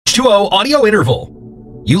H2O audio interval.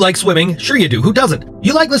 You like swimming? Sure you do, who doesn't?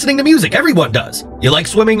 You like listening to music? Everyone does. You like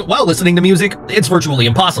swimming while listening to music? It's virtually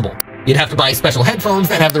impossible. You'd have to buy special headphones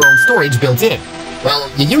that have their own storage built in.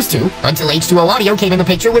 Well, you used to, until H2O Audio came in the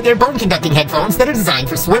picture with their bone-conducting headphones that are designed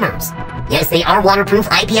for swimmers. Yes, they are waterproof,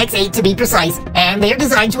 IPX8 to be precise, and they are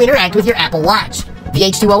designed to interact with your Apple Watch. The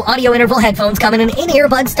H2O Audio Interval headphones come in an in-ear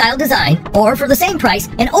bud style design, or for the same price,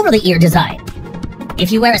 an over-the-ear design.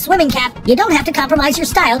 If you wear a swimming cap, you don't have to compromise your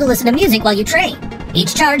style to listen to music while you train.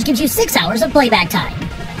 Each charge gives you 6 hours of playback time.